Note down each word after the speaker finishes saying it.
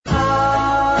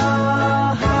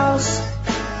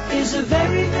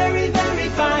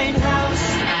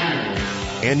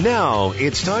And now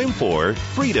it's time for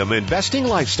Freedom Investing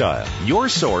Lifestyle, your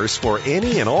source for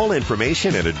any and all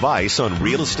information and advice on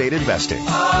real estate investing. Our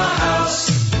house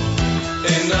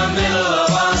in the middle of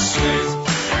our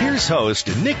street. Here's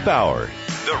host Nick Bauer,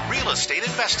 the real estate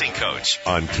investing coach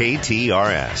on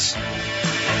KTRS.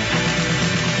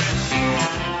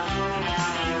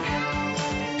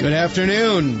 Good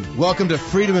afternoon. Welcome to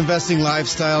Freedom Investing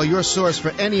Lifestyle, your source for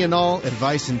any and all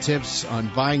advice and tips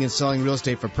on buying and selling real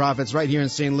estate for profits right here in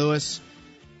St. Louis.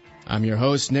 I'm your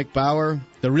host, Nick Bauer,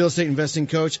 the real estate investing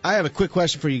coach. I have a quick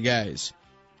question for you guys.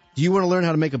 Do you want to learn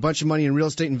how to make a bunch of money in real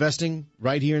estate investing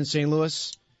right here in St.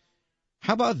 Louis?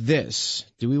 How about this?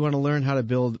 Do we want to learn how to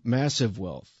build massive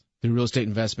wealth through real estate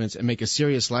investments and make a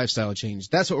serious lifestyle change?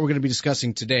 That's what we're going to be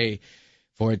discussing today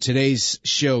for today's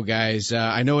show, guys.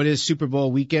 I know it is Super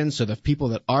Bowl weekend, so the people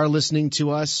that are listening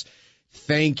to us,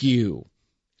 thank you.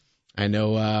 I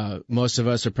know most of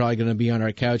us are probably going to be on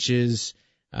our couches,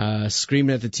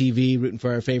 screaming at the TV, rooting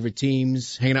for our favorite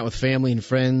teams, hanging out with family and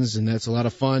friends, and that's a lot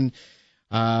of fun.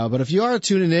 But if you are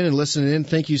tuning in and listening in,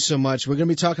 thank you so much. We're going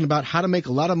to be talking about how to make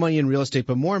a lot of money in real estate,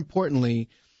 but more importantly,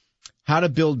 how to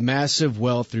build massive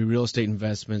wealth through real estate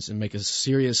investments and make a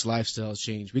serious lifestyle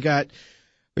change.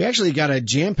 We actually got a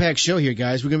jam-packed show here,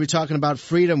 guys. We're going to be talking about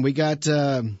freedom. We got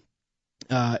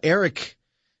Eric.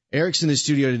 Eric's in the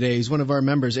studio today. He's one of our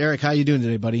members. Eric, how you doing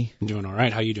today, buddy? I'm doing all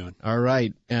right. How you doing? All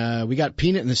right. We got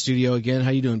Peanut in the studio again.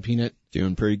 How you doing, Peanut?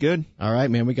 Doing pretty good. All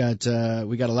right, man. We got a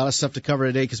lot of stuff to cover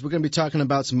today because we're going to be talking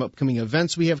about some upcoming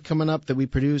events we have coming up that we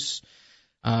produce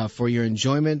for your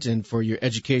enjoyment and for your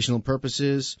educational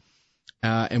purposes.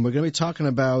 And we're going to be talking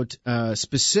about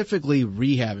specifically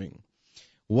rehabbing.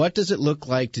 What does it look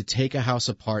like to take a house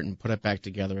apart and put it back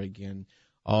together again?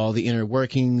 All the inner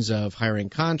workings of hiring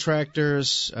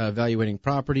contractors, evaluating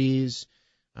properties,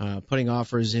 putting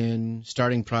offers in,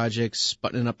 starting projects,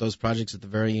 buttoning up those projects at the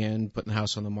very end, putting the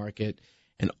house on the market,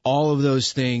 and all of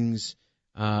those things,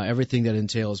 everything that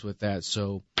entails with that.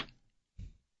 So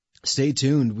stay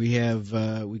tuned. We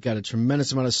got a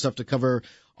tremendous amount of stuff to cover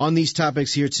on these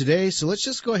topics here today. So let's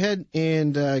just go ahead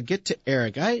and get to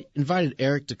Eric. I invited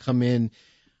Eric to come in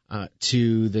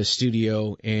to the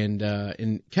studio and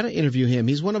kind of interview him.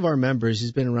 He's one of our members.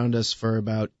 He's been around us for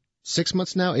about 6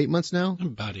 months now, 8 months now?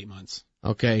 About 8 months.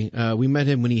 Okay. We met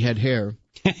him when he had hair.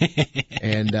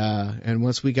 and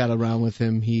once we got around with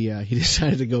him, he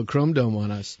decided to go chrome dome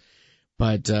on us.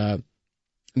 But I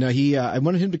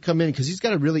wanted him to come in because he's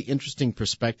got a really interesting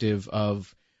perspective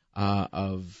of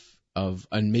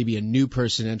maybe a new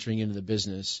person entering into the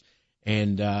business.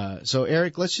 And so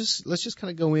Eric, let's just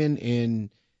kind of go in and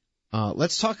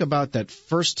let's talk about that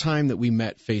first time that we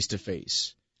met face to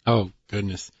face. Oh,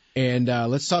 goodness. And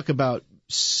let's talk about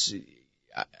some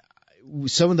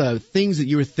of the things that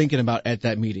you were thinking about at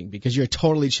that meeting, because you're a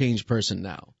totally changed person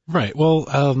now. Right. Well,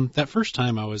 that first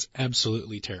time I was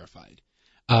absolutely terrified.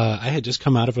 I had just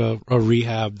come out of a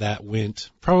rehab that went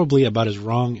probably about as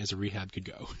wrong as a rehab could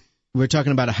go. We're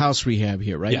talking about a house rehab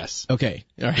here, right? Yes. Okay.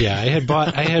 All right. Yeah, I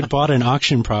had bought an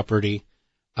auction property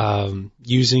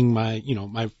using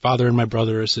my father and my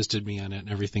brother assisted me on it and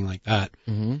everything like that.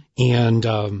 Mm-hmm.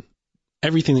 And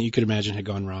everything that you could imagine had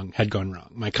gone wrong.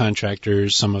 My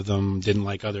contractors, some of them didn't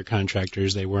like other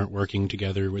contractors. They weren't working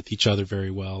together with each other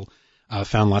very well.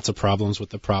 Found lots of problems with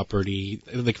the property.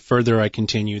 The further I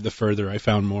continued, the further I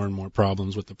found more and more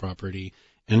problems with the property.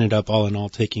 Ended up all in all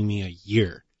taking me a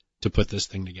year to put this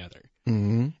thing together.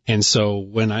 Mm-hmm. And so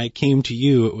when I came to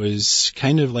you, it was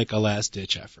kind of like a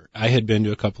last-ditch effort. I had been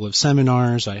to a couple of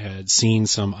seminars. I had seen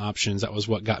some options. That was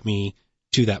what got me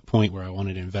to that point where I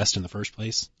wanted to invest in the first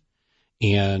place.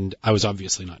 And I was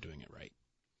obviously not doing it right.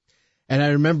 And I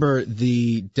remember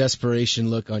the desperation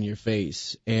look on your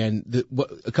face. And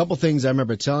a couple things I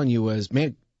remember telling you was,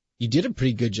 man, you did a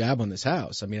pretty good job on this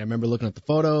house. I mean, I remember looking at the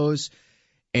photos.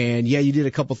 And, yeah, you did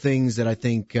a couple things that I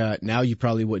think now you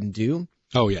probably wouldn't do.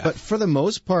 Oh, yeah. But for the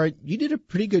most part, you did a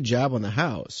pretty good job on the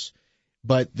house.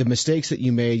 But the mistakes that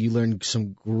you made, you learned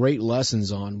some great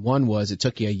lessons on. One was it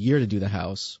took you a year to do the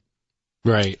house.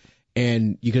 Right.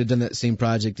 And you could have done that same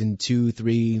project in 2,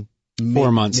 3,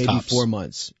 4 months maybe tops. 4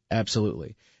 months.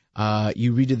 Absolutely.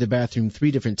 You redid the bathroom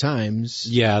 3 different times.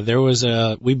 Yeah, there was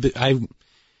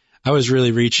I was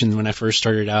really reaching when I first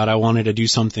started out. I wanted to do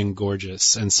something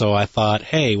gorgeous. And so I thought,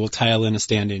 hey, we'll tile in a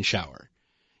stand-in shower.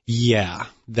 Yeah,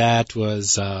 that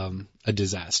was a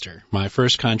disaster. My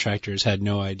first contractors had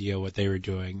no idea what they were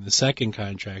doing. The second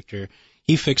contractor,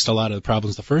 he fixed a lot of the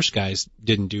problems the first guys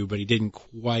didn't do, but he didn't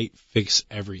quite fix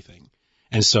everything.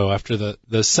 And so after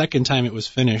the second time it was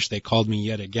finished, they called me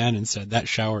yet again and said, that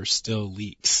shower still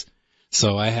leaks.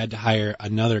 So I had to hire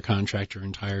another contractor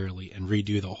entirely and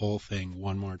redo the whole thing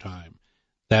one more time.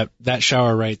 That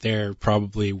shower right there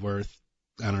probably worth,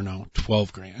 I don't know,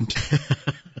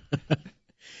 $12,000.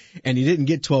 And you didn't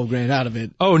get $12,000 out of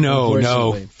it. Oh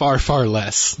no, far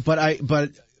less.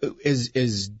 But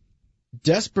is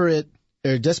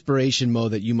desperation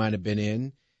mode that you might have been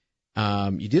in.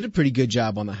 You did a pretty good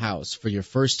job on the house for your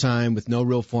first time with no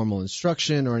real formal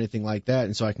instruction or anything like that,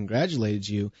 and so I congratulated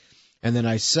you. And then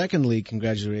I secondly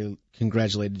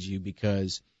congratulated you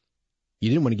because you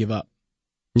didn't want to give up.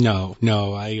 No.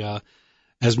 I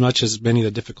as much as many of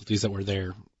the difficulties that were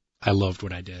there, I loved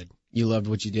what I did. You loved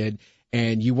what you did,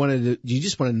 and you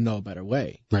just wanted to know a better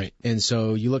way. Right. And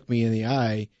so you looked me in the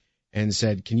eye and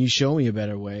said, "Can you show me a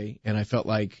better way?" And I felt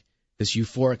like this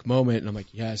euphoric moment, and I'm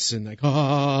like, yes, and like,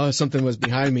 something was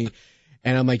behind me.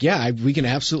 And I'm like, yeah, we can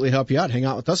absolutely help you out. Hang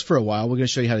out with us for a while. We're going to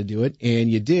show you how to do it. And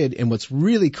you did. And what's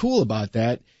really cool about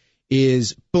that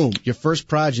is, boom, your first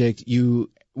project,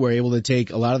 you were able to take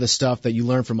a lot of the stuff that you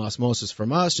learned from osmosis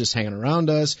from us, just hanging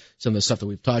around us, some of the stuff that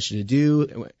we've taught you to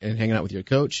do, and hanging out with your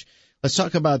coach. Let's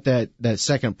talk about that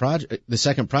second project, the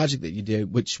second project that you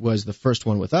did, which was the first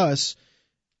one with us,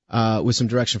 with some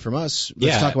direction from us.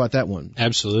 Let's talk about that one.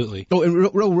 Absolutely. Oh, and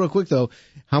real quick though,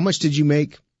 how much did you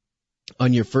make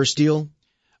on your first deal?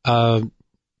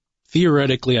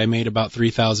 Theoretically, I made about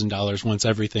 $3,000 once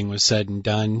everything was said and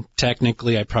done.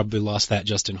 Technically, I probably lost that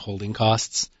just in holding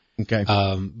costs. Okay.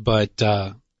 But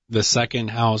the second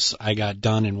house I got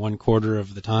done in 1/4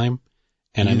 of the time,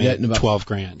 and I made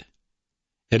 $12,000.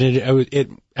 It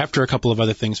after a couple of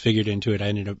other things figured into it, I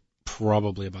ended up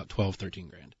probably about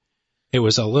 $12,000-13,000. It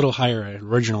was a little higher I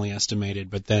originally estimated,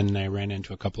 but then I ran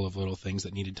into a couple of little things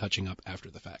that needed touching up after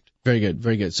the fact. Very good,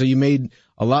 very good. So you made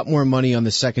a lot more money on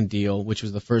the second deal, which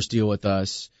was the first deal with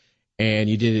us, and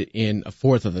you did it in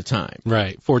 1/4 of the time.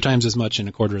 Right, 4 times as much in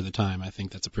 1/4 of the time. I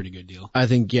think that's a pretty good deal. I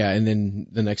think, yeah, and then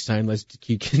the next time, let's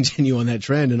continue on that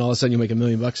trend, and all of a sudden you make $1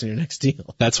 million in your next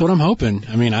deal. That's what I'm hoping.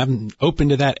 I mean, I'm open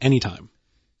to that anytime.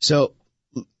 So,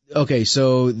 okay,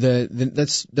 so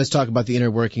let's talk about the inner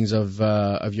workings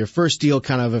of your first deal,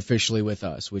 kind of officially with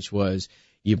us, which was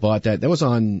you bought that. That was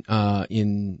on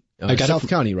in South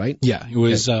County, right? Yeah, it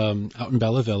was out in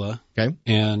Bella Villa. Okay,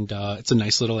 and it's a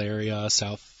nice little area,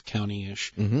 South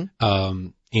County-ish. Mm-hmm.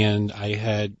 And I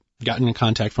had gotten in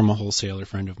contact from a wholesaler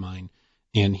friend of mine,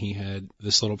 and he had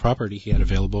this little property he had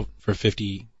available for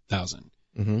 $50,000.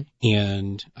 Mm-hmm.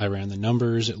 And I ran the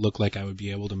numbers. It looked like I would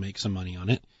be able to make some money on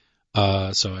it.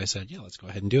 So I said, yeah, let's go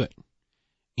ahead and do it.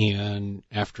 And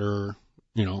after,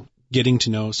 getting to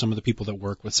know some of the people that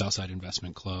work with Southside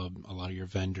Investment Club, a lot of your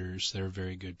vendors, they're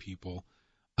very good people.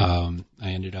 I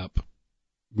ended up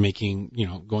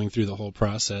going through the whole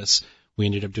process. We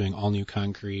ended up doing all new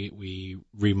concrete. We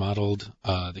remodeled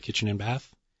the kitchen and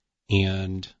bath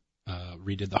and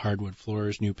redid the hardwood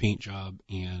floors, new paint job,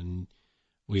 and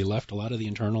we left a lot of the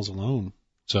internals alone.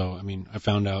 So, I mean, I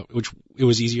found out it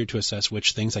was easier to assess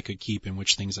which things I could keep and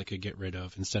which things I could get rid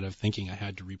of instead of thinking I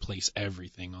had to replace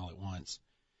everything all at once.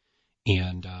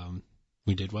 And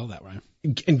we did well that way.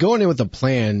 And going in with a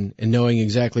plan and knowing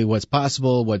exactly what's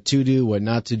possible, what to do, what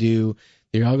not to do,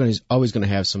 you're always going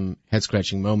to have some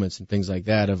head-scratching moments and things like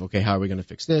that of, okay, how are we going to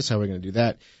fix this? How are we going to do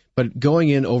that? But going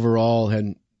in overall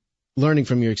and learning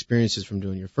from your experiences from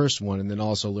doing your first one and then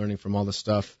also learning from all the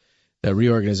stuff, that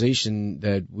reorganization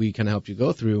that we kind of helped you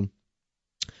go through,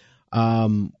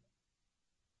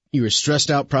 you were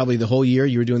stressed out probably the whole year.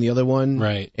 You were doing the other one.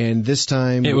 Right. And this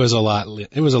time it was a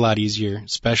lot easier,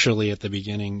 especially at the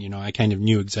beginning. I kind of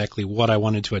knew exactly what I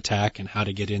wanted to attack and how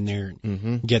to get in there and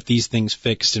mm-hmm. get these things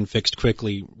fixed and fixed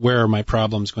quickly. Where are my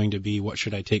problems going to be? What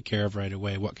should I take care of right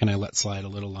away? What can I let slide a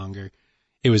little longer?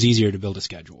 It was easier to build a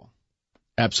schedule.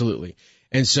 Absolutely.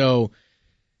 And so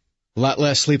a lot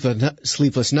less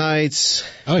sleepless nights.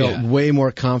 Oh, yeah. Way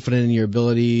more confident in your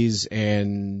abilities,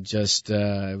 and just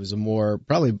it was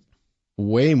probably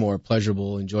way more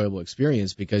pleasurable, enjoyable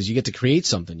experience because you get to create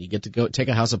something. You get to go take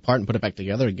a house apart and put it back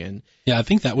together again. Yeah, I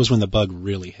think that was when the bug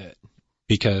really hit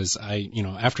because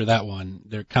after that one,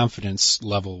 their confidence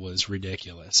level was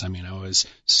ridiculous. I mean, I was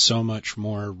so much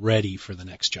more ready for the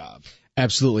next job.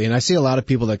 Absolutely, and I see a lot of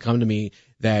people that come to me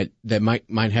that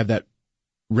might have that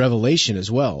revelation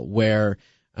as well, where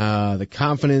the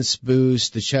confidence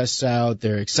boost, the chest's out,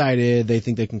 they're excited, they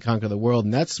think they can conquer the world,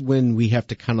 and that's when we have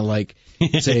to kind of like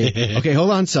say, okay, hold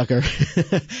on, sucker,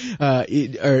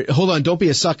 or hold on, don't be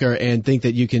a sucker and think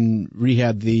that you can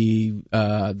rehab the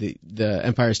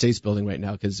Empire State's Building right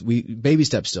now, because we baby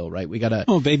steps still, right? We gotta.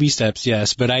 Oh, baby steps,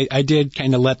 yes, but I did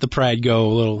kind of let the pride go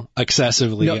a little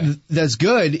excessively. No, that's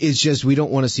good. It's just we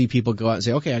don't want to see people go out and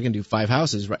say, okay, I can do 5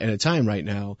 houses at a time right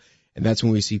now. And that's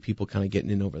when we see people kind of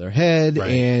getting in over their head,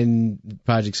 Right. and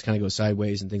projects kind of go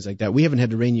sideways and things like that. We haven't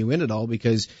had to rein you in at all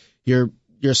because you're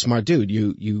a smart dude.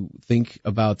 You think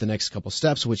about the next couple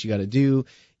steps, what you got to do.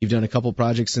 You've done a couple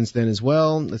projects since then as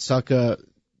well. Let's talk.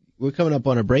 We're coming up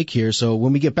on a break here, so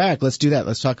when we get back, let's do that.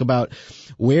 Let's talk about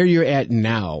where you're at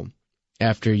now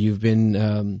after you've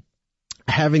been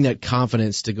having that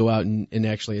confidence to go out and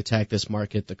actually attack this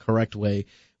market the correct way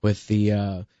with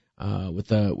the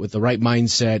right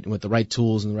mindset and with the right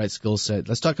tools and the right skill set.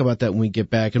 Let's talk about that when we get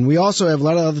back. And we also have a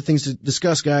lot of other things to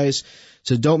discuss, guys,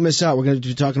 so don't miss out. We're going to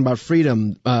be talking about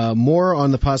freedom, more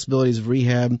on the possibilities of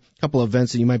rehab, a couple of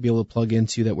events that you might be able to plug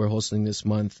into that we're hosting this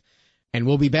month. And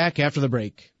we'll be back after the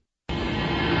break.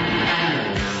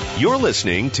 You're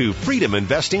listening to Freedom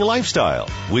Investing Lifestyle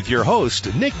with your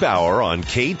host, Nick Bauer on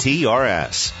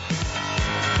KTRS.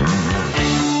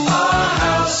 Our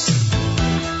house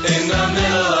in the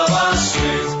middle of our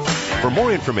street. For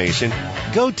more information,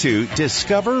 go to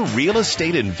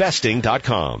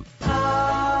discoverrealestateinvesting.com.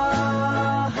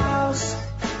 Our house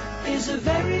is a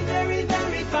very, very,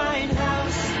 very fine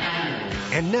house.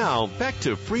 And now, back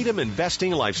to Freedom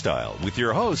Investing Lifestyle with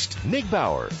your host, Nick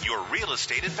Bauer, your real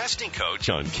estate investing coach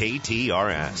on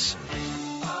KTRS.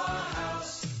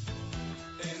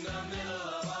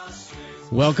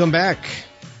 Welcome back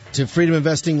to Freedom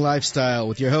Investing Lifestyle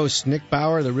with your host, Nick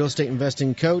Bauer, the real estate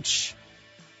investing coach.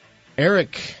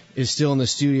 Eric is still in the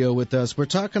studio with us. We're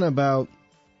talking about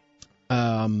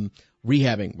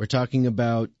rehabbing. We're talking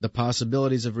about the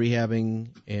possibilities of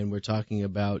rehabbing, and we're talking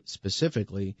about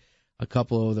specifically a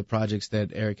couple of the projects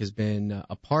that Eric has been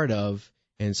a part of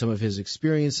and some of his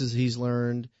experiences he's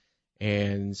learned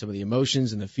and some of the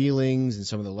emotions and the feelings and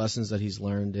some of the lessons that he's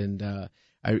learned. And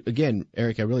again,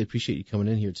 Eric, I really appreciate you coming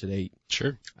in here today.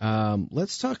 Sure.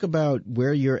 Let's talk about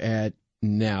where you're at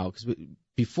now, because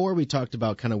before we talked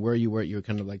about kind of where you were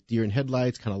kind of like deer in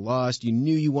headlights, kind of lost. You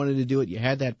knew you wanted to do it. You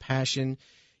had that passion.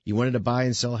 You wanted to buy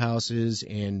and sell houses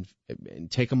and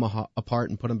take them apart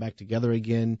and put them back together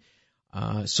again.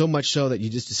 So much so that you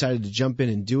just decided to jump in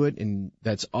and do it, and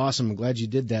that's awesome. I'm glad you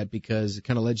did that because it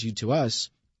kind of led you to us,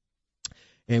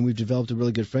 and we've developed a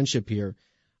really good friendship here.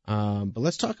 But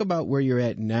let's talk about where you're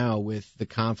at now with the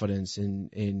confidence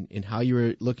in how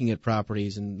you're looking at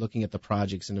properties and looking at the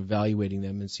projects and evaluating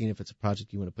them and seeing if it's a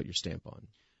project you want to put your stamp on.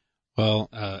 Well,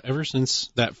 ever since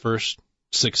that first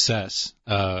success,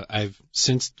 I'm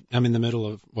in the middle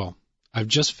of, I've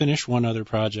just finished one other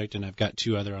project and I've got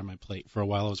two other on my plate. For a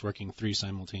while I was working 3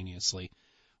 simultaneously,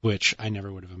 which I never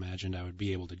would have imagined I would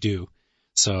be able to do.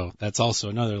 So that's also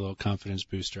another little confidence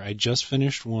booster. I just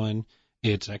finished one.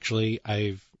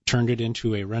 I've turned it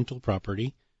into a rental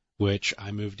property, which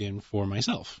I moved in for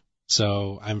myself.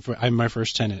 So I'm my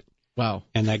first tenant. Wow.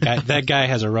 And that guy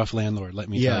has a rough landlord, let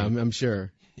me tell you. Yeah, I'm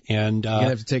sure. And you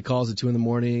have to take calls at 2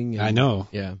 a.m. I know.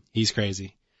 Yeah. He's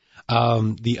crazy.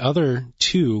 The other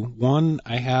two, one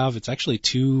I have, it's actually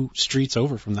 2 streets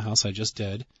over from the house I just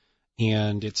did,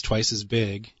 and it's twice as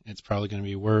big. It's probably going to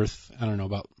be worth, I don't know,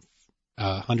 about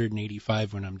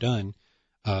 $185 when I'm done.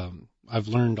 I've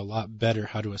learned a lot better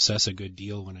how to assess a good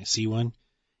deal when I see one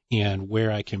and where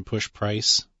I can push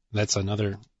price. That's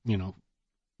another,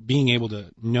 being able to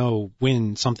know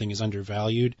when something is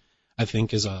undervalued, I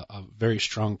think is a very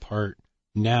strong part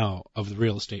now of the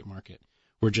real estate market.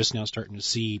 We're just now starting to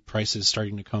see prices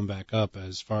starting to come back up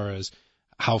as far as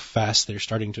how fast they're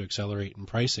starting to accelerate in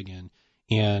price again.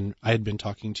 And I had been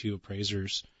talking to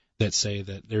appraisers that say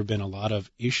that there have been a lot of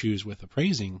issues with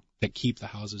appraising that keep the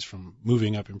houses from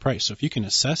moving up in price. So if you can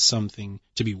assess something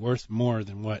to be worth more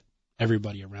than what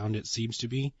everybody around it seems to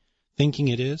be thinking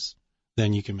it is,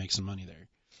 then you can make some money there.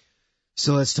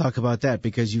 So let's talk about that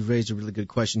because you've raised a really good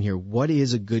question here. What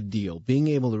is a good deal? Being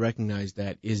able to recognize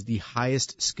that is the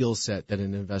highest skill set that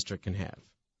an investor can have,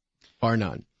 bar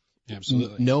none.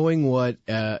 Absolutely. Knowing what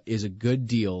is a good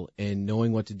deal and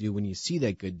knowing what to do when you see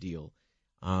that good deal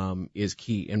is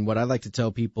key. And what I like to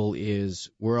tell people is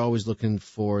we're always looking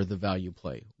for the value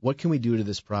play. What can we do to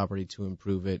this property to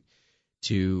improve it,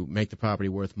 to make the property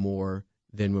worth more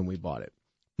than when we bought it?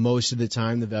 Most of the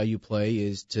time, the value play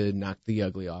is to knock the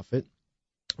ugly off it,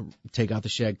 take out the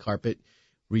shag carpet,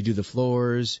 redo the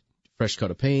floors, fresh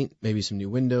coat of paint, maybe some new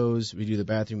windows, redo the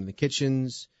bathroom and the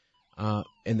kitchens, and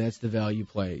that's the value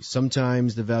play.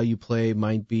 Sometimes the value play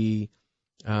might be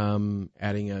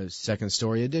adding a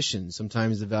second-story addition.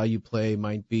 Sometimes the value play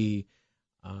might be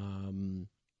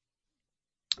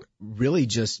really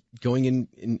just going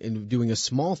in and doing a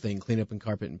small thing, clean up and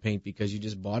carpet and paint because you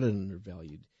just bought it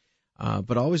undervalued.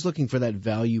 But always looking for that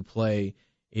value play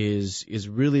is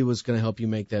really what's going to help you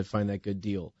find that good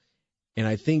deal. And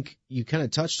I think you kind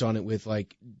of touched on it with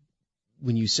like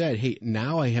when you said, hey,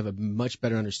 now I have a much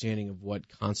better understanding of what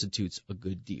constitutes a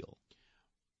good deal?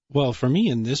 Well, for me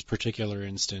in this particular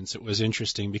instance, it was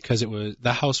interesting because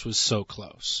the house was so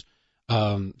close.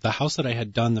 The house that I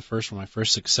had done the first one, my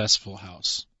first successful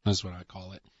house, that's what I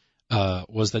call it,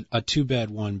 was a 2-bed,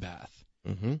 1-bath.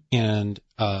 Mm-hmm. And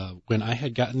when I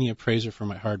had gotten the appraiser for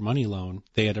my hard money loan,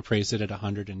 they had appraised it at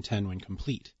 110 when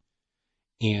complete.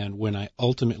 And when I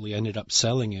ultimately ended up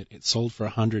selling it, it sold for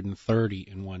 130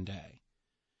 in one day.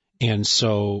 And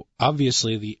so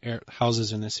obviously the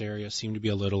houses in this area seem to be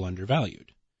a little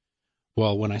undervalued.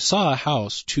 Well, when I saw a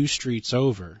house 2 streets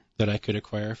over that I could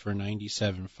acquire for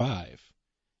 $97,500,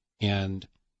 and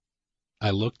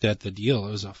I looked at the deal,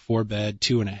 it was a 4-bed,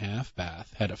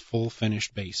 2.5-bath, had a full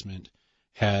finished basement,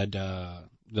 had an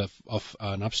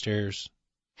upstairs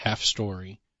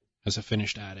half-story as a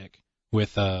finished attic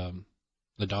with the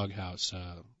doghouse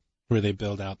where they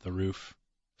build out the roof.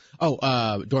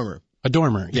 Oh, dormer. A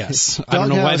dormer, yes. I don't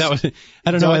know why that was.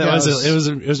 I don't know why that was.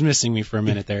 It was missing me for a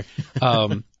minute there.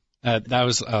 That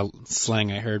was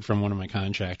slang I heard from one of my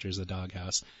contractors, the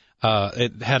doghouse.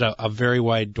 It had a very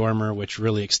wide dormer, which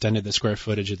really extended the square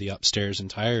footage of the upstairs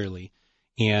entirely.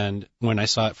 And when I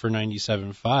saw it for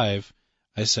 $97,500,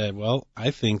 I said, well,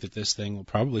 I think that this thing will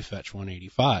probably fetch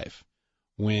 $185,000.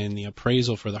 When the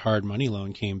appraisal for the hard money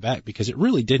loan came back, because it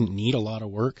really didn't need a lot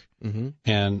of work, mm-hmm.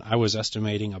 and I was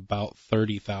estimating about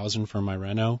 $30,000 for my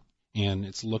reno, and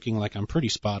it's looking like I'm pretty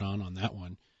spot on that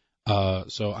one.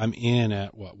 So I'm in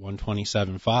at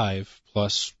 $127,500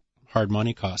 plus hard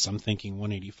money costs. I'm thinking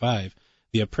 $185,000.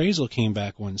 The appraisal came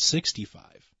back $165,000,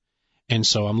 and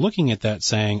so I'm looking at that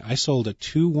saying I sold a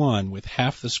 2-1 with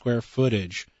half the square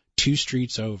footage 2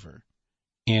 streets over.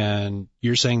 And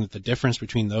you're saying that the difference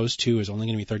between those two is only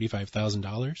going to be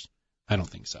 $35,000? I don't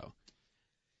think so.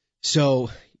 So,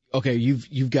 okay,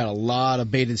 you've got a lot of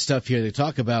baited stuff here to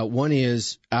talk about. One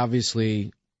is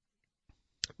obviously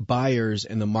buyers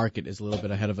and the market is a little bit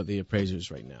ahead of the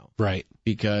appraisers right now. Right.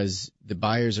 Because the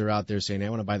buyers are out there saying, I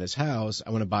want to buy this house,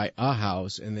 I want to buy a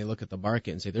house, and they look at the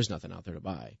market and say, there's nothing out there to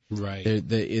buy. Right. There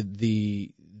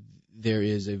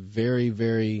is a very,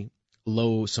 very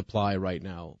low supply right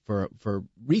now for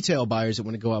retail buyers that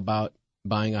want to go about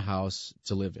buying a house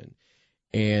to live in.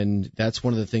 And that's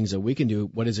one of the things that we can do.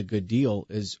 What is a good deal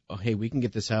is, hey, we can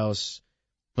get this house,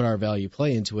 put our value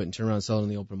play into it, and turn around and sell it in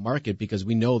the open market because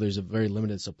we know there's a very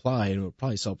limited supply and it will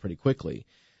probably sell pretty quickly.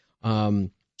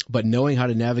 But knowing how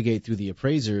to navigate through the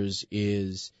appraisers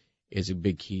is a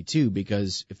big key too,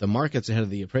 because if the market's ahead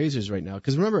of the appraisers right now,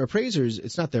 because remember, appraisers,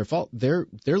 it's not their fault. They're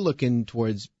looking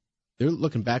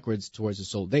backwards towards the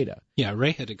sold data. Yeah,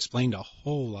 Ray had explained a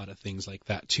whole lot of things like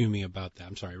that to me about that.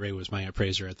 I'm sorry, Ray was my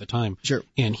appraiser at the time. Sure.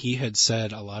 And he had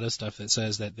said a lot of stuff that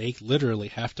says that they literally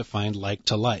have to find like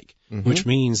to like, mm-hmm. which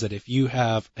means that if you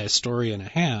have a story and a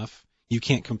half, you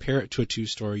can't compare it to a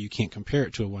 2-story, you can't compare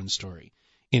it to a 1-story.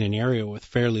 In an area with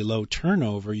fairly low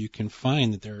turnover, you can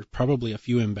find that there are probably a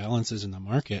few imbalances in the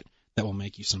market that will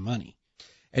make you some money.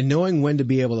 And knowing when to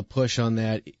be able to push on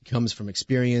that comes from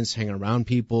experience, hanging around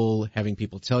people, having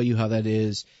people tell you how that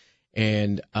is.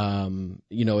 And,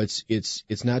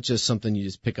 it's not just something you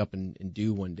just pick up and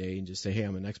do one day and just say, hey,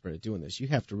 I'm an expert at doing this. You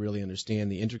have to really understand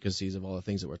the intricacies of all the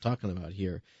things that we're talking about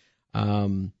here.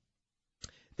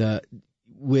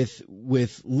 With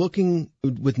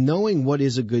knowing what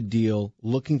is a good deal,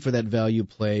 looking for that value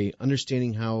play,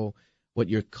 understanding what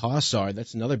your costs are.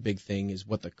 That's another big thing is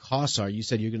what the costs are. You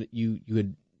said you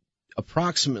had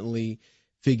approximately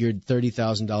figured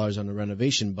 $30,000 on a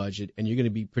renovation budget, and you're going to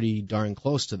be pretty darn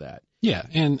close to that. Yeah,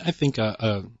 and I think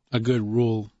a good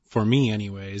rule for me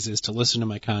anyways is to listen to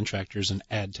my contractors and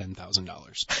add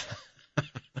 $10,000.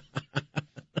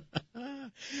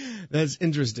 That's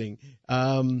interesting.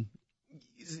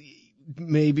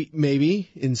 Maybe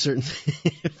in certain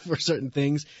for certain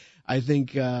things. I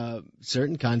think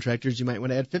certain contractors you might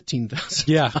want to add $15,000.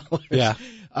 Yeah.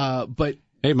 But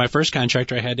hey, my first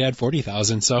contractor I had to add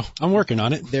 $40,000, so I'm working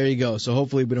on it. There you go. So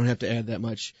hopefully we don't have to add that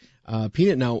much.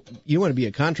 Peanut, now you want to be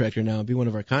a contractor now? Be one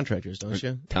of our contractors, don't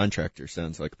you? Contractor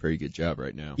sounds like a pretty good job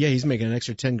right now. Yeah, he's making an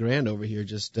extra $10,000 over here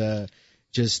just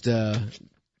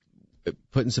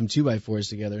putting some 2x4s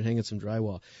together and hanging some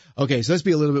drywall. Okay, so let's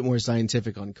be a little bit more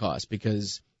scientific on cost,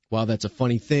 because while that's a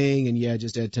funny thing, and yeah,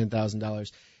 just add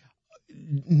 $10,000.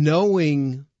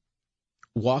 Knowing,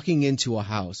 walking into a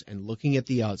house and looking at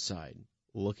the outside,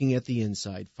 looking at the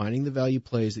inside, finding the value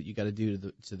plays that you got to do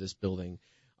to this building,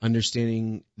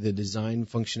 understanding the design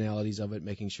functionalities of it,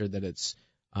 making sure that it's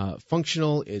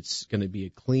functional, it's going to be a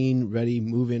clean, ready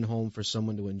move-in home for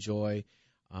someone to enjoy,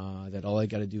 that all I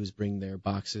got to do is bring their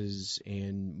boxes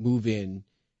and move in.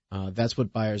 That's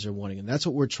what buyers are wanting, and that's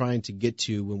what we're trying to get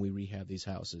to when we rehab these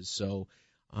houses. So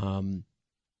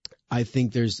I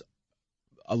think there's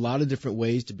a lot of different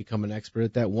ways to become an expert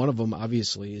at that. One of them,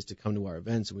 obviously, is to come to our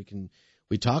events, and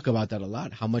we talk about that a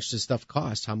lot. How much does stuff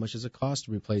cost? How much does it cost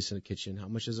to replace a kitchen? How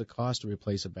much does it cost to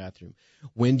replace a bathroom?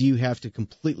 When do you have to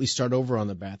completely start over on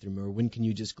the bathroom, or when can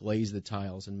you just glaze the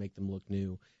tiles and make them look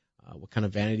new? What kind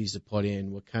of vanities to put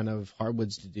in, what kind of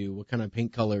hardwoods to do, what kind of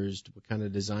paint colors, what kind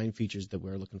of design features that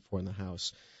we're looking for in the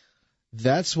house.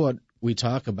 That's what we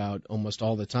talk about almost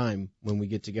all the time when we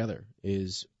get together,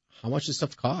 is how much does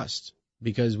stuff cost?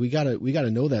 Because we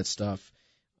gotta know that stuff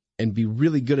and be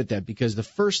really good at that, because the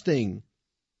first thing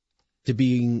to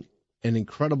being an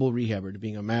incredible rehabber, to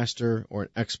being a master or an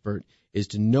expert, is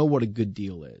to know what a good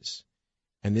deal is.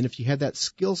 And then if you have that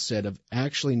skill set of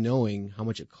actually knowing how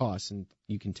much it costs, and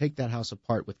you can take that house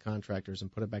apart with contractors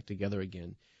and put it back together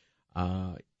again,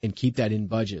 and keep that in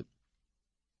budget,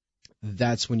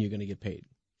 that's when you're going to get paid.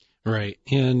 Right.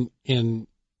 And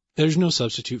there's no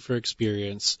substitute for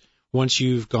experience. Once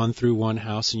you've gone through one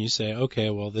house and you say, okay,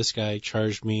 well, this guy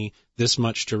charged me this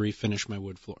much to refinish my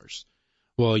wood floors.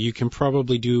 Well, you can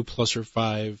probably do plus or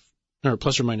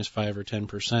minus 5 or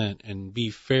 10% and be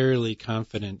fairly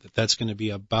confident that that's going to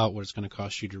be about what it's going to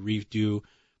cost you to redo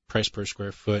price per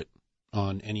square foot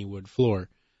on any wood floor,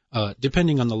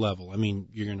 depending on the level. I mean,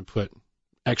 you're going to put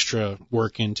extra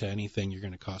work into anything, you're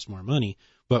going to cost more money.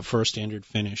 But for a standard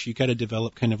finish, you got to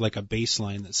develop kind of like a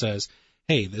baseline that says,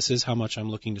 hey, this is how much I'm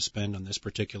looking to spend on this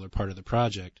particular part of the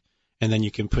project. And then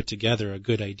you can put together a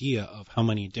good idea of how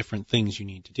many different things you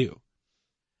need to do.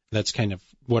 That's kind of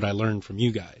what I learned from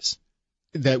you guys.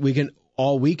 That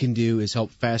all we can do is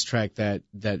help fast track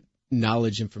that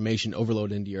knowledge, information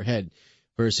overload into your head,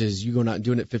 versus you going out and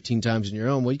doing it 15 times on your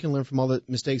own. Well, you can learn from all the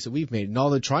mistakes that we've made and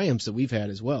all the triumphs that we've had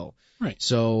as well. Right.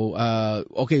 So,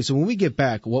 okay, so when we get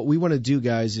back, what we want to do,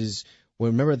 guys, is,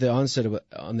 well, remember at the onset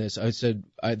on this, I said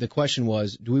the question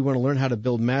was, do we want to learn how to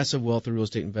build massive wealth through real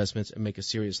estate investments and make a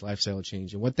serious lifestyle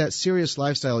change? And what that serious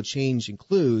lifestyle change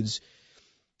includes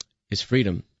is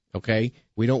freedom. Okay,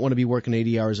 we don't want to be working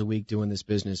 80 hours a week doing this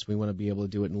business. We want to be able to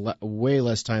do it in way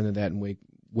less time than that, and way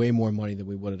more money than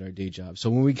we would at our day job. So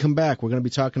when we come back, we're going to be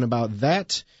talking about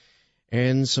that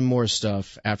and some more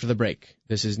stuff after the break.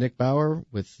 This is Nick Bauer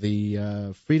with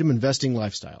the Freedom Investing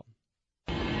Lifestyle.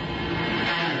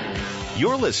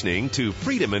 You're listening to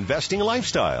Freedom Investing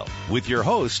Lifestyle with your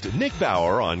host, Nick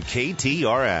Bauer, on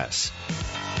KTRS.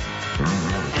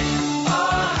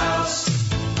 Our house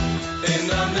in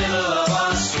the middle of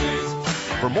our street.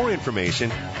 For more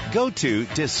information, go to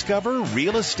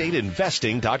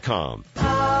discoverrealestateinvesting.com.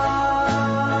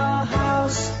 Our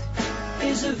house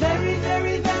is a very,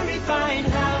 very, very fine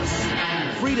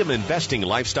house. Freedom Investing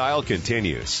Lifestyle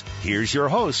continues. Here's your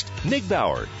host, Nick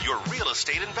Bauer, your real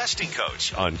estate investing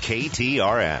coach on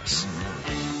KTRS.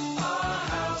 Our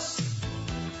house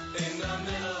in the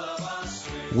middle of our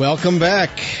street. Welcome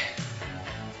back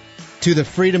to the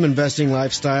Freedom Investing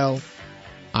Lifestyle.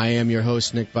 I am your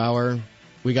host, Nick Bauer.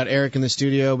 We got Eric in the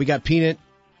studio. We got Peanut.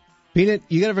 Peanut,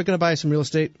 you ever going to buy some real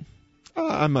estate?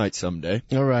 I might someday.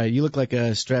 All right. You look like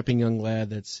a strapping young lad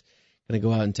that's going to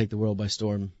go out and take the world by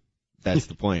storm. That's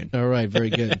the plan. All right. Very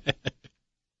good.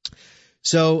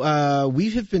 So we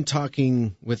have been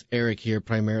talking with Eric here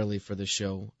primarily for the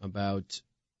show about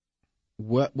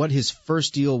what his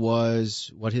first deal was,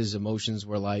 what his emotions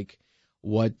were like,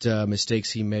 what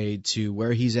mistakes he made, to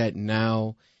where he's at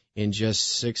now in just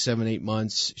 6, 7, 8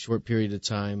 months, short period of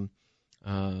time.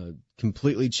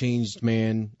 Completely changed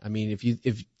man. I mean, if you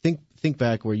think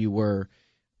back where you were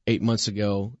 8 months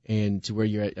ago and to where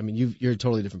you're at, I mean, you're a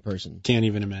totally different person. Can't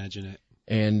even imagine it.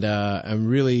 And I'm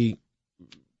really,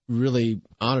 really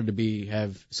honored to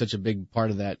have such a big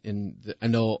part of that. And I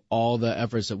know all the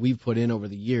efforts that we've put in over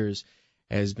the years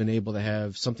has been able to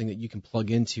have something that you can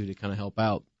plug into to kind of help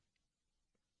out.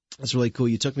 That's really cool.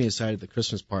 You took me aside at the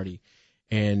Christmas party,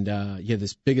 and you had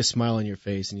this biggest smile on your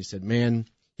face, and you said, man,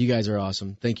 you guys are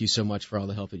awesome. Thank you so much for all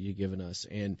the help that you've given us.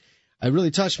 And it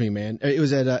really touched me, man. It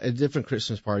was at a different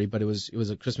Christmas party, but it was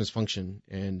a Christmas function,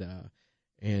 and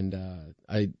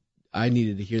I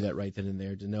needed to hear that right then and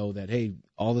there, to know that, hey,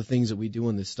 all the things that we do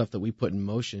and the stuff that we put in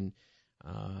motion,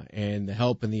 and the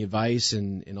help and the advice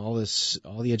and all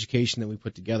the education that we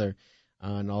put together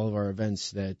on all of our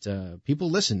events, that people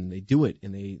listen, they do it,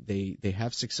 and they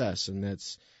have success, and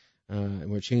that's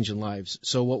and we're changing lives.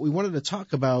 So what we wanted to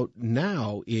talk about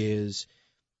now is,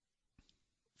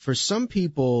 for some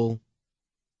people,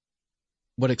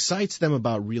 what excites them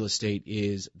about real estate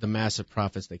is the massive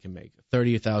profits they can make. A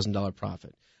 $30,000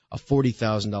 profit, a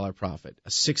 $40,000 profit, a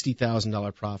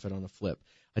 $60,000 profit on a flip,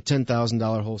 a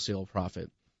 $10,000 wholesale profit.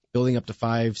 building up to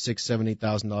 $5,000, $6,000, $7,000,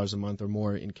 $8,000 a month or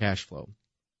more in cash flow.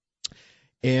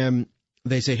 And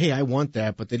they say, hey, I want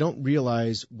that, but they don't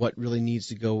realize what really needs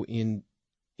to go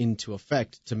into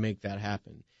effect to make that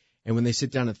happen. And when they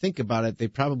sit down and think about it, they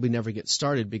probably never get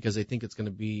started because they think it's going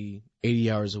to be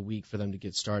 80 hours a week for them to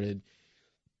get started.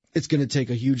 It's going to take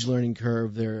a huge learning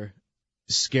curve. They're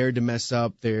scared to mess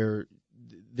up.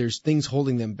 There's things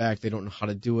holding them back. They don't know how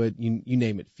to do it. You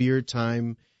name it. Fear,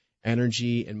 time,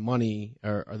 energy, and money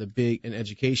are the big, and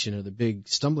education are the big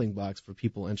stumbling blocks for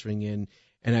people entering in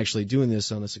and actually doing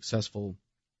this on a successful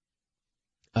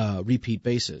repeat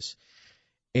basis.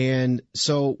 And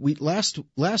so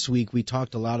last week we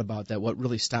talked a lot about that, what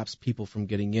really stops people from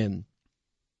getting in.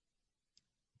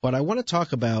 But I want to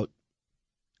talk about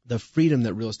the freedom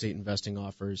that real estate investing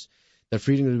offers, the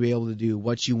freedom to be able to do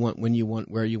what you want, when you want,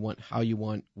 where you want, how you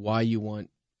want, why you want,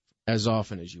 as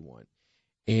often as you want.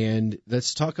 And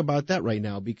let's talk about that right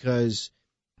now, because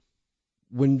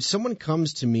when someone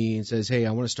comes to me and says, hey,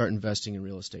 I want to start investing in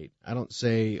real estate, I don't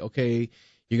say, okay,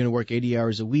 you're going to work 80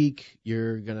 hours a week,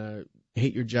 you're going to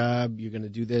hate your job, you're going to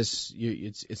do this,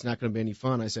 it's not going to be any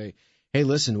fun. I say, hey,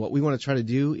 listen, what we want to try to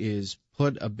do is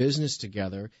put a business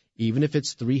together, even if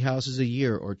it's 3 houses a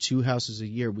year or 2 houses a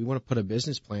year. We want to put a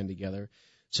business plan together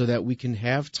so that we can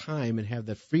have time and have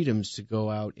the freedoms to go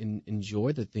out and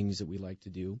enjoy the things that we like to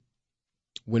do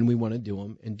when we want to do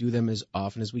them, and do them as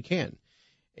often as we can.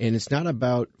 And it's not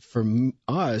about, for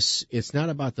us, it's not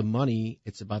about the money,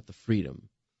 it's about the freedom.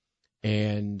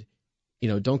 And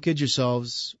don't kid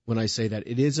yourselves when I say that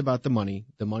it is about the money.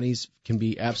 The monies can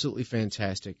be absolutely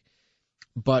fantastic.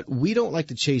 But we don't like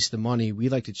to chase the money. We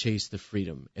like to chase the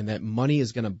freedom. And that money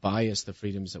is going to buy us the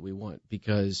freedoms that we want.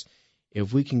 Because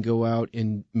if we can go out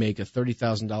and make a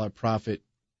 $30,000 profit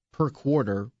per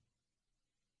quarter,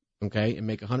 okay, and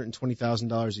make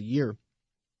 $120,000 a year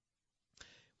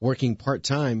working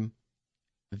part-time,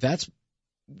 that's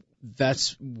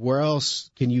where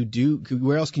else can you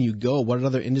go? What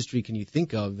other industry can you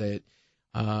think of that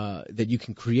you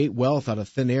can create wealth out of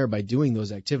thin air by doing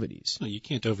those activities? Well, you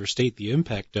can't overstate the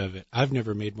impact of it. I've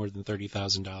never made more than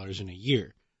 $30,000 in a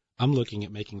year. I'm looking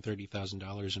at making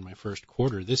 $30,000 in my first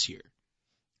quarter this year.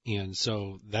 And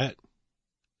so that's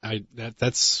I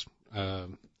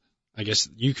guess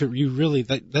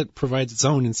that provides its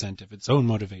own incentive, its own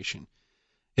motivation.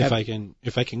 If I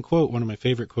can quote one of my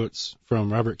favorite quotes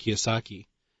from Robert Kiyosaki,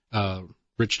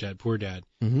 Rich Dad, Poor Dad,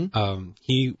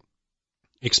 he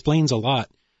explains a lot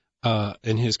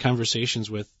in his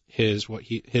conversations with his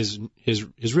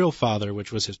real father,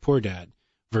 which was his poor dad,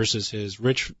 versus his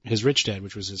rich dad,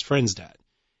 which was his friend's dad.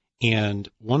 And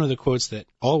one of the quotes that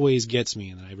always gets me,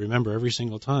 and that I remember every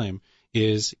single time,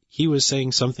 is he was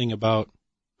saying something about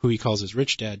who he calls his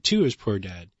rich dad to his poor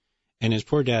dad. And his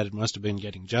poor dad must have been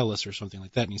getting jealous or something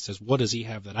like that. And he says, what does he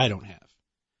have that I don't have?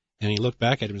 And he looked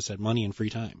back at him and said, money and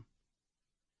free time.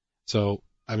 So,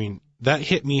 I mean, that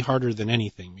hit me harder than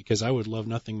anything, because I would love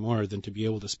nothing more than to be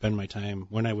able to spend my time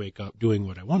when I wake up doing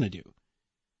what I want to do.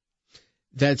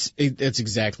 That's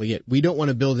exactly it. We don't want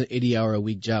to build an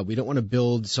 80-hour-a-week job. We don't want to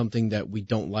build something that we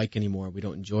don't like anymore, we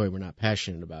don't enjoy, we're not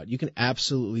passionate about. You can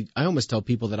absolutely – I almost tell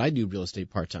people that I do real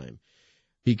estate part-time,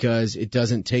 because it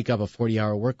doesn't take up a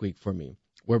 40-hour work week for me.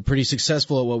 We're pretty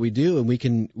successful at what we do, and we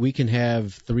can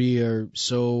have 3 or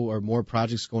so or more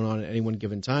projects going on at any one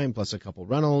given time, plus a couple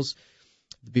rentals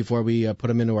before we put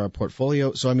them into our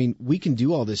portfolio. So, I mean, we can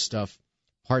do all this stuff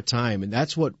part-time, and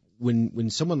that's what when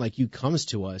someone like you comes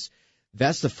to us,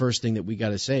 that's the first thing that we got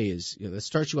to say is, let's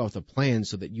start you out with a plan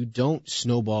so that you don't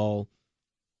snowball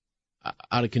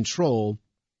out of control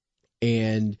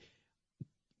and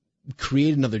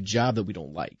create another job that we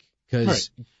don't like. Right.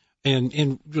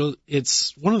 And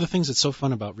it's one of the things that's so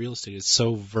fun about real estate. It's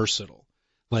so versatile.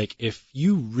 Like, if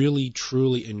you really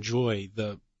truly enjoy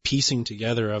the piecing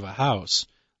together of a house,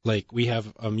 like we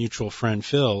have a mutual friend,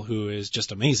 Phil, who is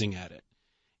just amazing at it.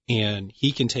 And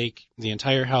he can take the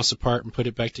entire house apart and put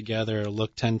it back together,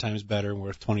 look 10 times better and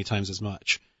worth 20 times as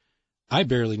much. I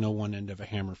barely know one end of a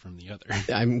hammer from the other.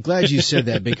 I'm glad you said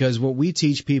that, because what we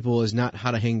teach people is not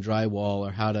how to hang drywall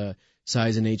or how to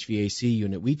size an HVAC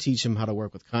unit. We teach them how to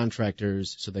work with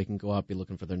contractors so they can go out and be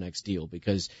looking for their next deal.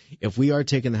 Because if we are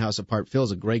taking the house apart,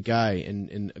 Phil's a great guy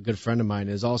and a good friend of mine,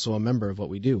 is also a member of what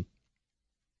we do.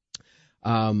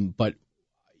 But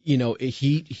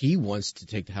he wants to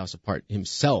take the house apart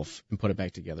himself and put it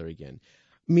back together again.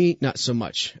 Me, not so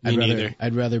much.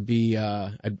 I'd rather be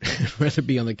on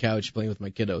the couch playing with my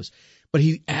kiddos. But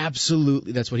he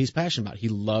absolutely, that's what he's passionate about. He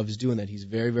loves doing that. He's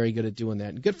very, very good at doing that.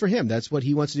 And good for him. That's what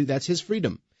he wants to do. That's his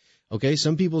freedom. Okay?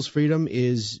 Some people's freedom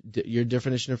is, your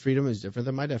definition of freedom is different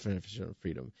than my definition of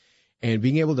freedom. And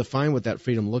being able to find what that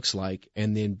freedom looks like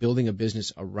and then building a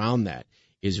business around that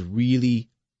is really,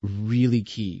 really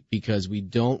key, because we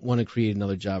don't want to create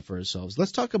another job for ourselves.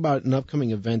 Let's talk about an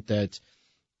upcoming event that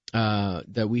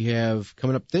we have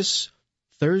coming up this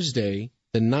Thursday,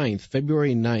 the 9th,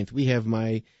 February 9th. We have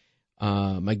my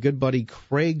good buddy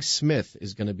Craig Smith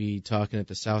is going to be talking at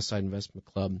the Southside Investment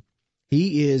Club.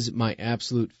 He is my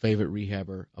absolute favorite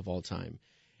rehabber of all time.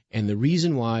 And the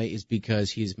reason why is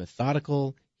because he's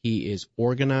methodical, he is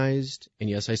organized, and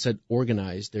yes, I said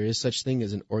organized. There is such thing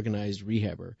as an organized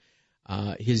rehabber.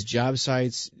 His job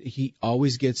sites, he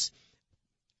always gets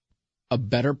a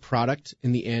better product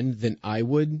in the end than I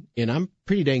would, and I'm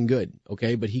pretty dang good,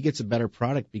 okay? But he gets a better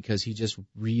product because he just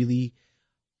really,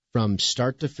 from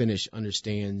start to finish,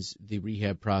 understands the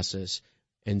rehab process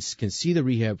and can see the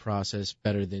rehab process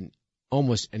better than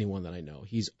almost anyone that I know.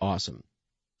 He's awesome.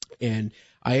 And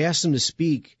I asked him to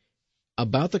speak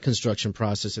about the construction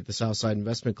process at the Southside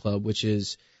Investment Club, which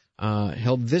is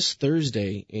held this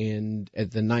Thursday and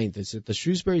at the 9th. It's at the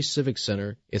Shrewsbury Civic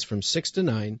Center. It's from 6 to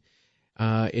 9.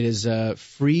 It is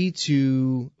free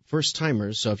to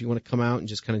first-timers, so if you want to come out and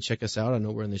just kind of check us out, I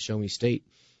know we're in the Show Me State,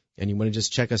 and you want to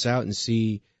just check us out and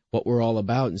see what we're all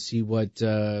about and see what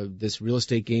this real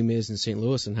estate game is in St.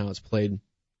 Louis and how it's played,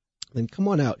 then come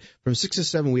on out. From 6 to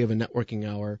 7, we have a networking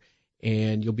hour,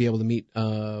 and you'll be able to meet,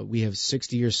 we have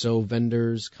 60 or so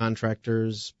vendors,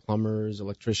 contractors, plumbers,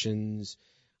 electricians,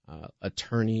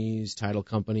 attorneys, title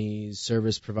companies,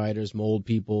 service providers, mold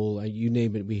people, you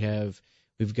name it,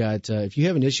 we've got, if you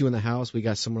have an issue in the house, we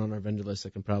got someone on our vendor list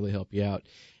that can probably help you out.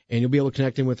 And you'll be able to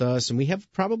connect in with us. And we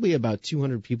have probably about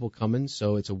 200 people coming,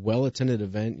 so it's a well-attended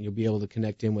event. You'll be able to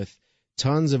connect in with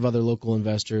tons of other local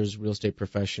investors, real estate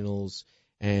professionals,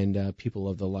 and people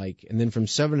of the like. And then from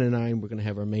 7 to 9, we're going to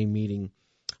have our main meeting.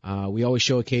 We always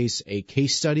showcase a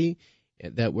case study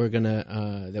that we're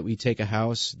gonna that we take a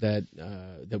house that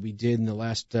we did in the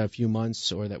last few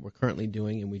months or that we're currently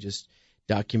doing, and we just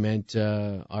document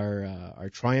our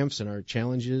triumphs and our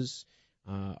challenges,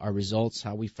 our results,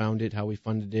 how we found it, how we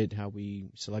funded it, how we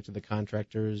selected the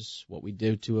contractors, what we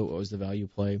did to it, what was the value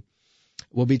play.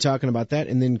 We'll be talking about that,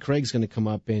 and then Craig's going to come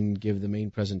up and give the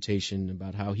main presentation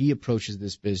about how he approaches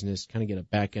this business, kind of get a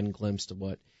back-end glimpse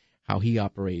to how he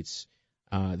operates.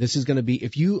 This is going to be,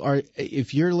 if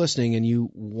you're listening and you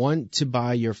want to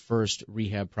buy your first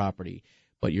rehab property,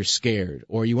 but you're scared,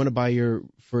 or you want to buy your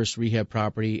first rehab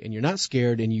property and you're not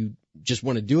scared and you just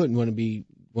want to do it and want to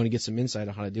get some insight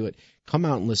on how to do it, come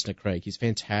out and listen to Craig. He's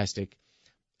fantastic.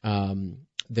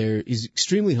 He's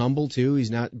extremely humble too. He's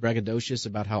not braggadocious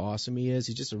about how awesome he is.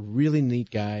 He's just a really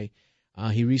neat guy.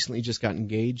 He recently just got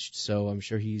engaged, so I'm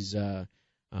sure he's got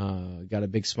a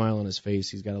big smile on his face.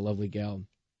 He's got a lovely gal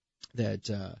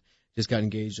that just got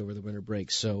engaged over the winter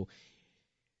break. So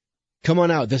come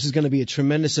on out. This is going to be a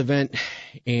tremendous event,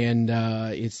 and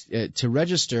it's to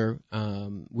register.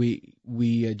 We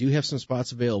do have some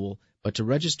spots available, but to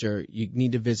register, you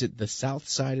need to visit the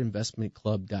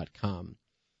SouthsideInvestmentClub.com.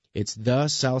 It's the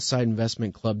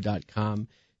SouthsideInvestmentClub.com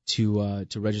to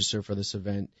register for this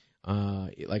event.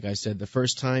 Like I said, the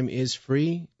first time is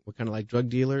free. We're kind of like drug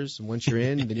dealers, and once you're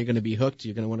in, then you're going to be hooked.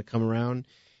 You're going to want to come around.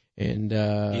 And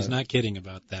he's not kidding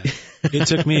about that. It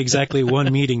took me exactly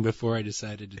one meeting before I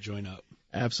decided to join up.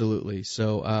 Absolutely.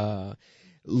 So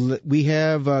we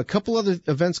have a couple other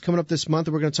events coming up this month,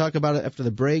 and we're going to talk about it after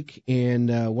the break.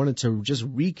 And wanted to just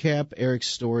recap Eric's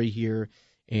story here,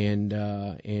 and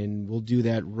we'll do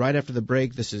that right after the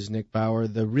break. This is Nick Bauer,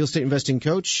 the real estate investing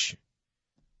coach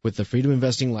with the Freedom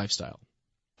Investing Lifestyle.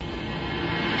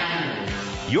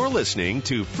 You're listening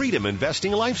to Freedom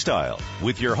Investing Lifestyle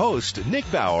with your host, Nick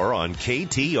Bauer on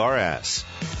KTRS.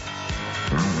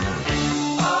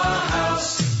 Our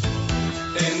house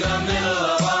in the middle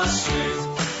of our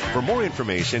street. For more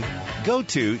information, go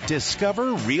to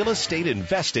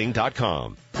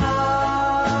discoverrealestateinvesting.com.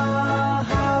 Our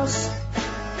house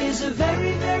is a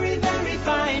very, very, very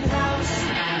fine house.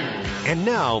 And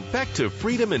now, back to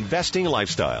Freedom Investing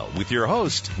Lifestyle with your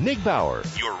host, Nick Bauer,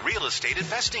 your real estate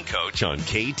investing coach on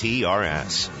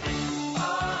KTRS.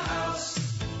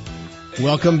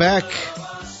 Welcome back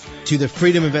to the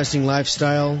Freedom Investing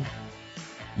Lifestyle,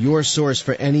 your source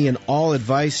for any and all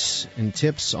advice and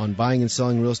tips on buying and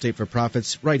selling real estate for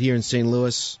profits right here in St.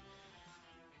 Louis.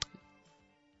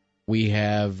 We've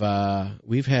had,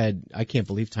 I can't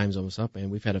believe time's almost up,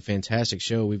 man. We've had a fantastic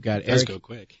show. We've got Let's go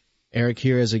quick. Eric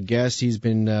here as a guest. He's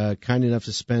been kind enough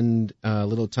to spend a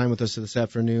little time with us this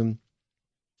afternoon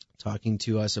talking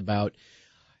to us about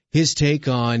his take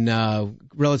on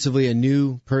relatively a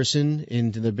new person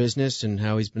into the business and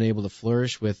how he's been able to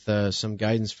flourish with some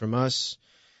guidance from us.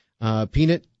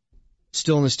 Peanut,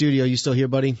 still in the studio. You still here,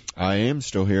 buddy? I am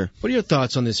still here. What are your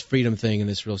thoughts on this freedom thing and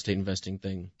this real estate investing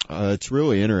thing? It's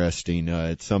really interesting.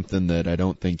 It's something that I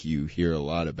don't think you hear a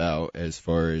lot about as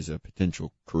far as a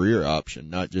potential career option,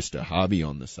 not just a hobby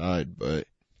on the side, but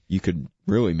you could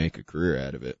really make a career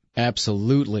out of it.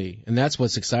 Absolutely. And that's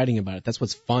what's exciting about it. That's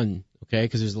what's fun, okay?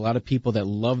 Because there's a lot of people that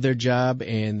love their job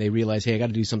and they realize, hey, I got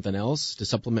to do something else to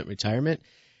supplement retirement.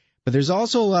 But there's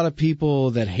also a lot of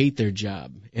people that hate their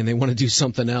job and they want to do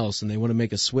something else and they want to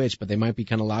make a switch, but they might be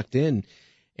kind of locked in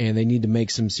and they need to make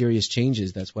some serious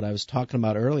changes. That's what I was talking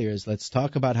about earlier, is let's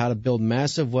talk about how to build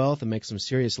massive wealth and make some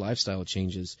serious lifestyle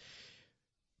changes.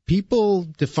 People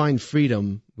define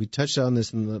freedom. We touched on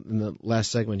this in the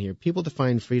last segment here. People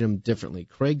define freedom differently.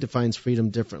 Craig defines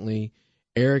freedom differently.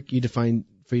 Eric, you define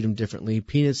freedom differently.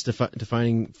 Peanuts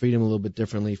defining freedom a little bit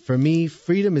differently. For me,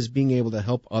 freedom is being able to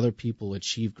help other people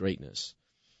achieve greatness.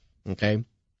 Okay?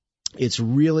 It's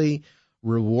really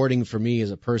rewarding for me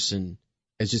as a person,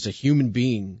 as just a human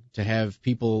being, to have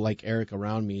people like Eric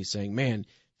around me saying, man,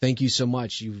 thank you so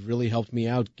much. You've really helped me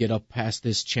out get up past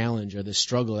this challenge or this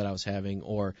struggle that I was having,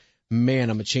 or, man,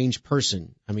 I'm a changed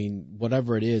person. I mean,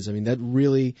 whatever it is. I mean,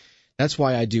 that's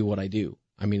why I do what I do.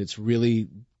 I mean, it's really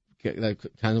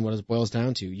kind of what it boils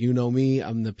down to. You know me,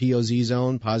 I'm the POZ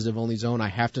zone, positive only zone. I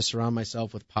have to surround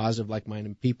myself with positive,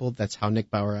 like-minded people. That's how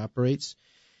Nick Bauer operates.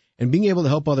 And being able to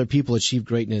help other people achieve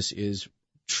greatness is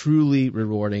truly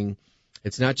rewarding.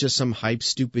 It's not just some hype,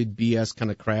 stupid BS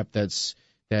kind of crap that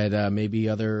maybe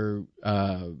other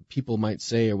people might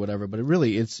say or whatever, but it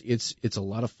really it's a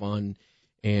lot of fun,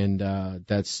 and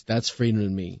that's freedom to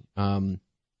me.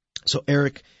 So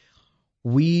Eric,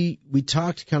 we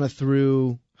talked kind of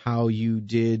through how you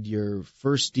did your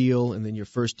first deal and then your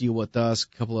first deal with us,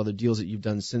 a couple other deals that you've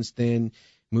done since then,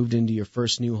 moved into your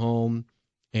first new home,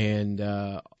 and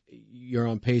you're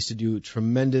on pace to do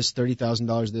tremendous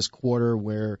 $30,000 this quarter,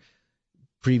 where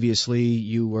previously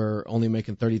you were only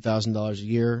making $30,000 a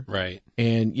year. Right.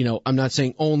 And, I'm not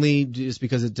saying only just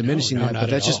because it's diminishing that, but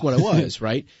that's just what it was,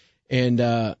 right? And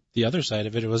the other side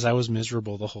of it was I was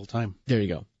miserable the whole time. There you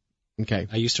go. Okay.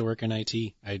 I used to work in IT.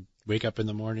 I'd wake up in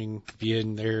the morning, be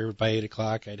in there by 8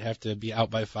 o'clock. I'd have to be out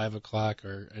by 5 o'clock,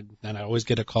 and I always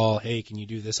get a call, hey, can you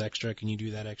do this extra? Can you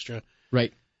do that extra?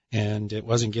 Right. And it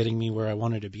wasn't getting me where I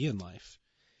wanted to be in life.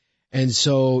 And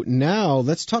so now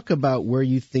let's talk about where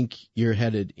you think you're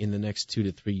headed in the next 2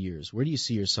 to 3 years. Where do you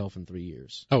see yourself in 3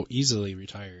 years? Oh, easily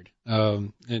retired.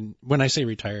 And when I say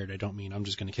retired, I don't mean I'm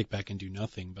just going to kick back and do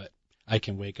nothing, but I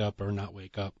can wake up or not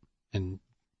wake up and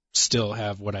still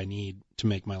have what I need to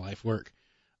make my life work.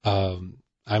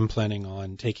 I'm planning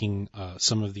on taking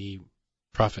some of the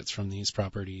profits from these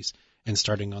properties and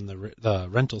starting on the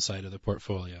rental side of the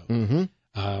portfolio. Mm-hmm.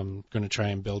 I'm going to try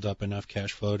and build up enough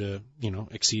cash flow to,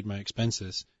 exceed my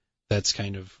expenses. That's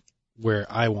kind of where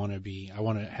I want to be. I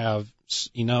want to have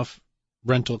enough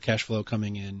rental cash flow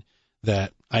coming in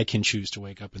that I can choose to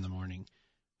wake up in the morning,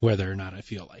 whether or not I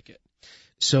feel like it.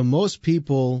 So most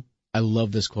people, I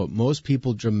love this quote, most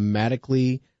people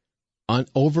dramatically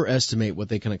overestimate what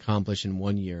they can accomplish in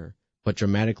 1 year, but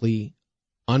dramatically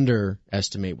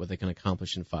underestimate what they can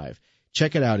accomplish in 5.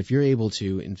 Check it out. If you're able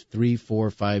to, in 3,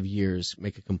 4, 5 years,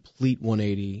 make a complete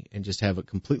 180 and just have a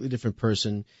completely different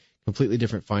person, completely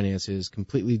different finances,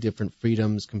 completely different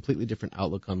freedoms, completely different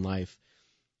outlook on life,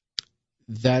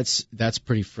 that's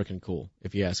pretty freaking cool,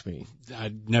 if you ask me.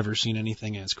 I'd never seen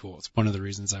anything as cool. It's one of the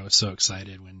reasons I was so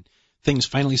excited when things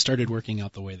finally started working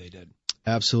out the way they did.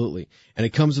 Absolutely. And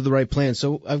it comes with the right plan.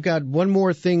 So I've got one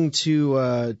more thing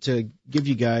to give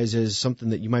you guys as something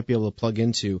that you might be able to plug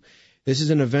into. This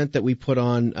is an event that we put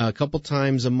on a couple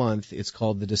times a month. It's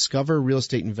called the Discover Real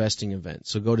Estate Investing event.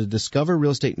 So go to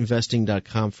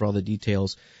discoverrealestateinvesting.com for all the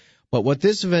details. But what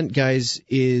this event, guys,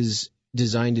 is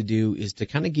designed to do is to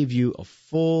kind of give you a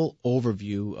full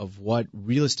overview of what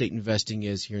real estate investing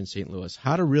is here in St. Louis,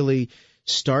 how to really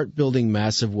start building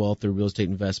massive wealth through real estate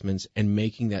investments and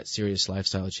making that serious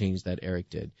lifestyle change that Eric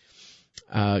did.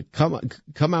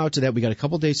 Come out to that. We got a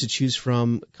couple days to choose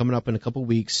from coming up in a couple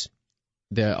weeks.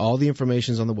 All the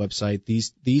information is on the website.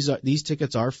 These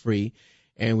tickets are free,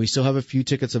 and we still have a few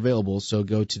tickets available. So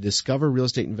go to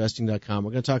discoverrealestateinvesting.com.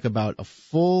 We're going to talk about a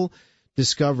full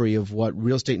discovery of what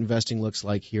real estate investing looks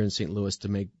like here in St. Louis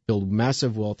to build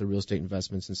massive wealth through real estate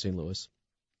investments in St. Louis,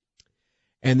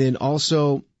 and then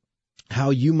also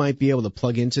how you might be able to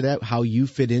plug into that, how you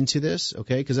fit into this,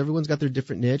 okay? Because everyone's got their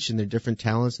different niche and their different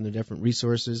talents and their different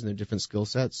resources and their different skill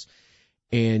sets.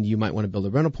 And you might want to build a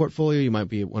rental portfolio. You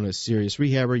might want a serious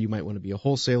rehabber. You might want to be a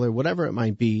wholesaler, whatever it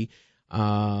might be.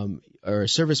 or a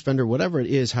service vendor, whatever it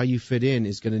is, how you fit in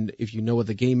is going to, if you know what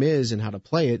the game is and how to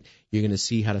play it, you're going to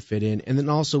see how to fit in. And then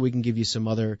also we can give you some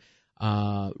other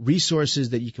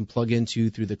resources that you can plug into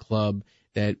through the club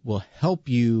that will help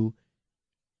you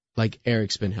like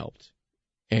Eric's been helped.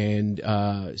 And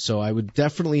so I would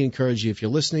definitely encourage you, if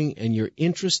you're listening and you're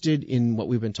interested in what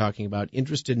we've been talking about,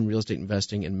 interested in real estate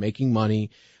investing and making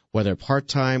money, whether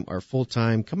part-time or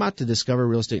full-time, come out to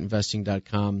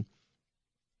discoverrealestateinvesting.com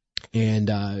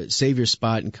and save your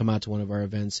spot and come out to one of our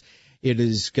events. It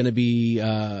is going to be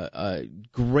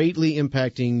greatly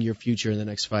impacting your future in the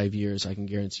next 5 years. I can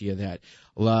guarantee you that.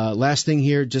 Last thing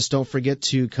here, just don't forget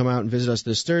to come out and visit us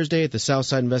this Thursday at the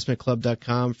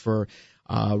SouthsideInvestmentClub.com for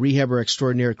rehabber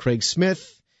extraordinaire Craig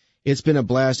Smith. It's been a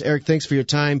blast. Eric, thanks for your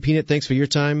time. Peanut, thanks for your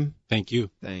time. Thank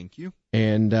you. Thank you.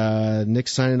 And Nick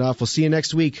signing off. We'll see you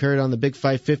next week. Heard on the Big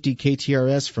 550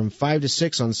 KTRS from 5 to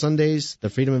 6 on Sundays, the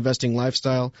Freedom Investing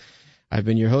Lifestyle. I've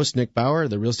been your host, Nick Bauer,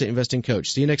 the Real Estate Investing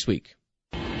Coach. See you next week.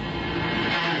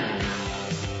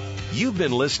 You've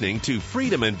been listening to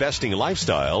Freedom Investing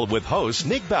Lifestyle with host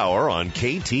Nick Bauer on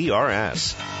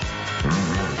KTRS.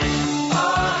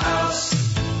 Our house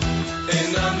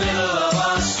in the middle of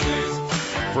our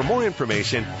street. For more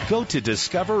information, go to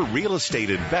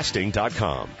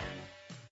discoverrealestateinvesting.com.